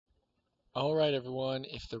Alright everyone,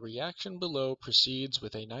 if the reaction below proceeds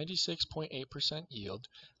with a 96.8% yield,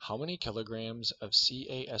 how many kilograms of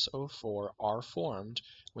CaSO4 are formed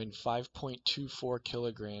when 5.24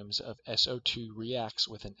 kilograms of SO2 reacts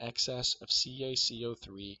with an excess of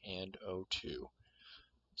CaCO3 and O2?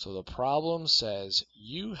 So the problem says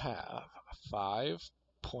you have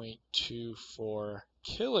 5.24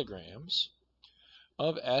 kilograms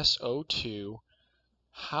of SO2.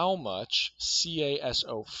 How much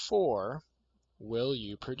CaSO4 will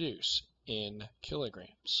you produce in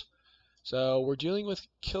kilograms? So we're dealing with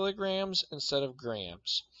kilograms instead of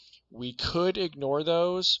grams. We could ignore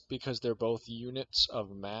those because they're both units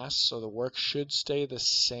of mass, so the work should stay the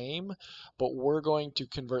same, but we're going to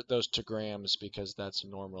convert those to grams because that's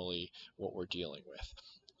normally what we're dealing with.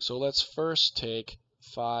 So let's first take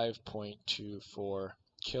 5.24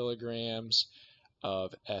 kilograms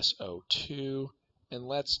of SO2, and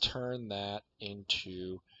let's turn that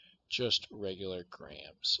into just regular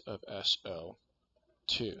grams of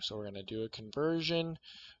SO2. So we're going to do a conversion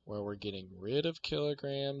where we're getting rid of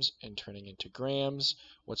kilograms and turning into grams.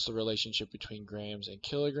 What's the relationship between grams and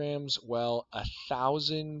kilograms? Well,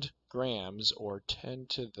 1,000 grams, or 10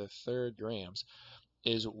 to the third grams,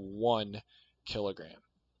 is 1 kilogram.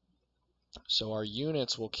 So our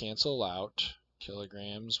units will cancel out,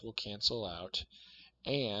 kilograms will cancel out,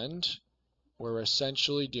 and we're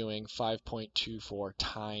essentially doing 5.24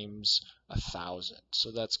 times 1,000.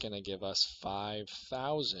 So that's going to give us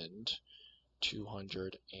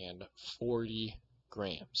 5,240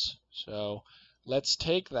 grams. So let's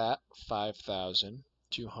take that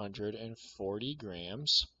 5,240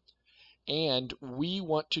 grams, and we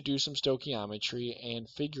want to do some stoichiometry and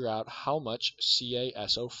figure out how much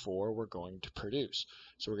CaSO4 we're going to produce.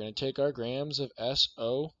 So we're going to take our grams of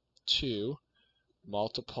SO2,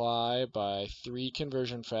 multiply by 3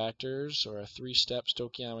 conversion factors, or a 3-step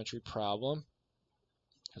stoichiometry problem,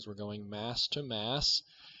 because we're going mass to mass,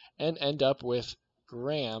 and end up with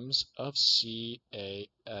grams of CaSO4.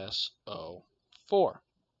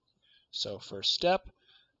 So first step,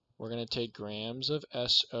 we're going to take grams of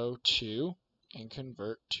SO2 and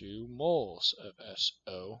convert to moles of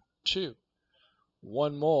SO2.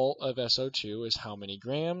 1 mole of SO2 is how many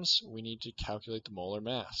grams? We need to calculate the molar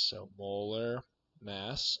mass. So molar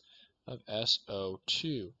mass of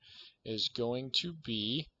SO2 is going to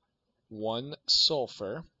be 1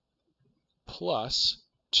 sulfur plus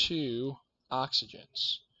 2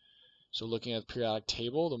 oxygens. So looking at the periodic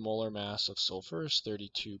table, the molar mass of sulfur is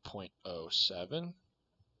 32.07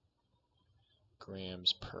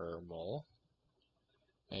 grams per mole.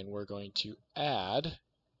 And we're going to add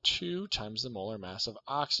 2 times the molar mass of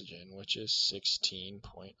oxygen, which is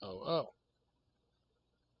 16.00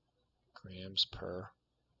 grams per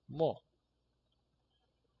mole.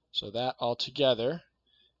 So that altogether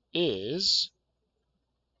is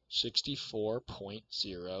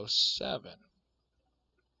 64.07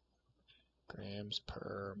 grams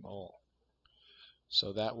per mole.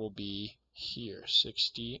 So that will be here,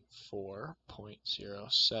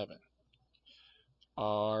 64.07.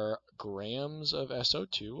 Our grams of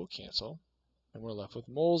SO2 will cancel, and we're left with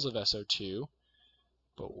moles of SO2,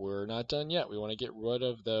 but we're not done yet. We want to get rid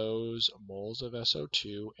of those moles of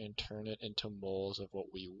SO2 and turn it into moles of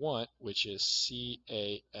what we want, which is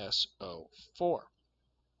CaSO4.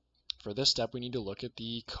 For this step, we need to look at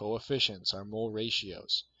the coefficients, our mole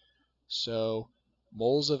ratios. So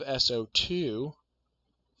moles of SO2,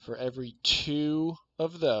 for every 2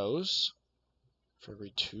 of those, for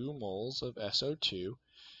every 2 moles of SO2,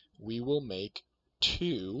 we will make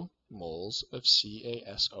 2 moles of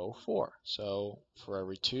CaSO4. So for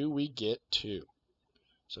every 2, we get 2.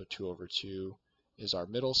 So 2 over 2 is our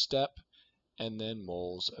middle step, and then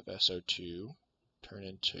moles of SO2 turn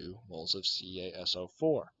into moles of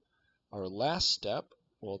CaSO4. Our last step,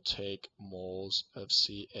 we'll take moles of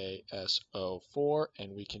CaSO4,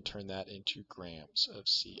 and we can turn that into grams of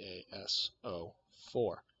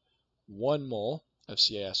CaSO4. 1 mole of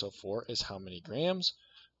CaSO4 is how many grams?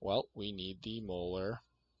 Well, we need the molar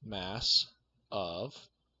mass of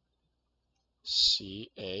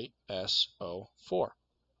CaSO4.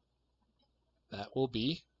 That will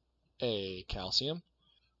be a calcium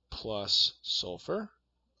plus sulfur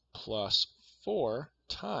plus 4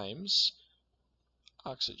 times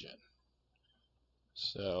oxygen.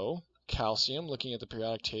 So calcium, looking at the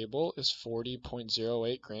periodic table, is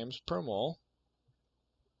 40.08 grams per mole.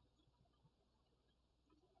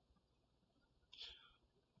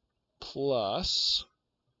 Plus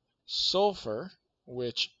sulfur,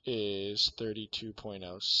 which is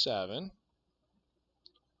 32.07.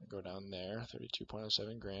 Go down there,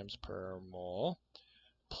 32.07 grams per mole.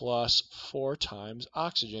 plus 4 times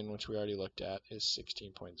oxygen, which we already looked at, is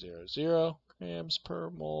 16.00 grams per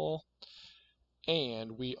mole.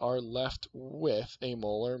 And we are left with a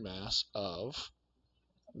molar mass of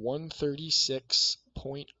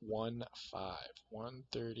 136.15.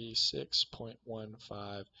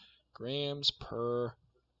 136.15 grams per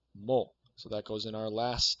mole. So that goes in our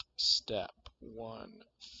last step.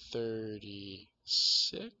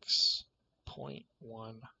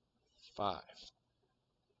 136.15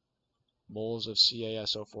 moles of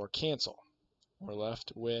CaSO4 cancel. We're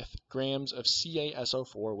left with grams of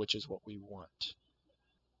CaSO4, which is what we want.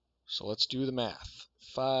 So let's do the math.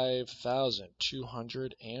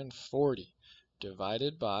 5,240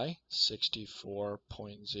 divided by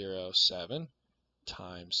 64.07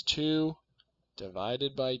 times 2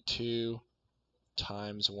 divided by 2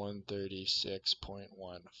 times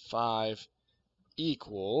 136.15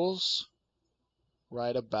 equals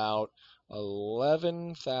right about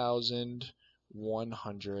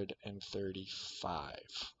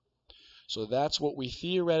 11,135. So that's what we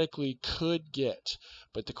theoretically could get,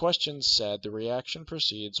 but the question said the reaction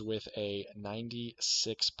proceeds with a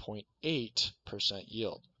 96.8%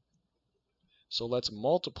 yield. So let's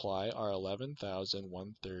multiply our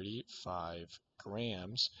 11,135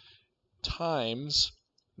 grams times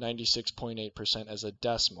 96.8% as a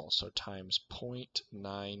decimal, so times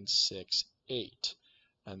 0.968.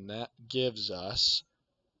 And that gives us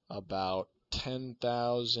about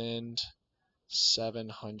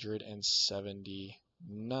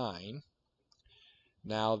 10,779.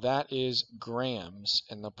 Now that is grams,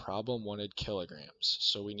 and the problem wanted kilograms,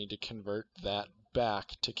 so we need to convert that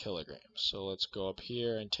back to kilograms. So let's go up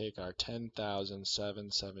here and take our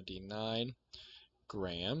 10,779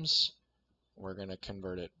 grams. We're going to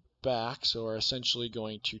convert it back, so we're essentially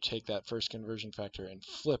going to take that first conversion factor and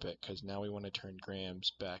flip it, because now we want to turn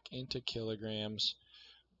grams back into kilograms.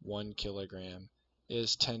 1 kilogram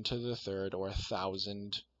is 10 to the third, or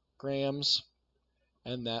 1,000 grams,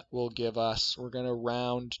 and that will give us, we're going to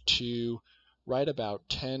round to right about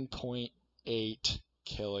 10.8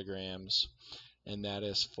 kilograms, and that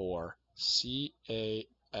is for CaSO4.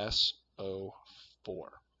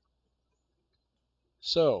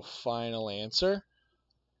 So, final answer.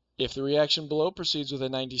 If the reaction below proceeds with a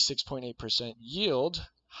 96.8% yield,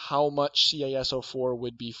 how much CaSO4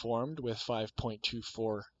 would be formed with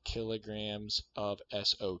 5.24 kilograms of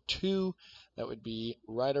SO2? That would be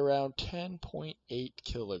right around 10.8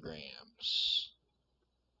 kilograms.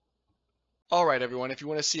 Alright everyone, if you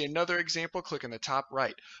want to see another example, click in the top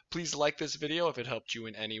right. Please like this video if it helped you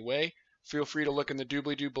in any way. Feel free to look in the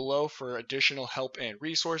doobly-doo below for additional help and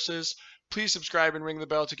resources. Please subscribe and ring the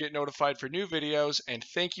bell to get notified for new videos, and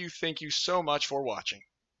thank you so much for watching.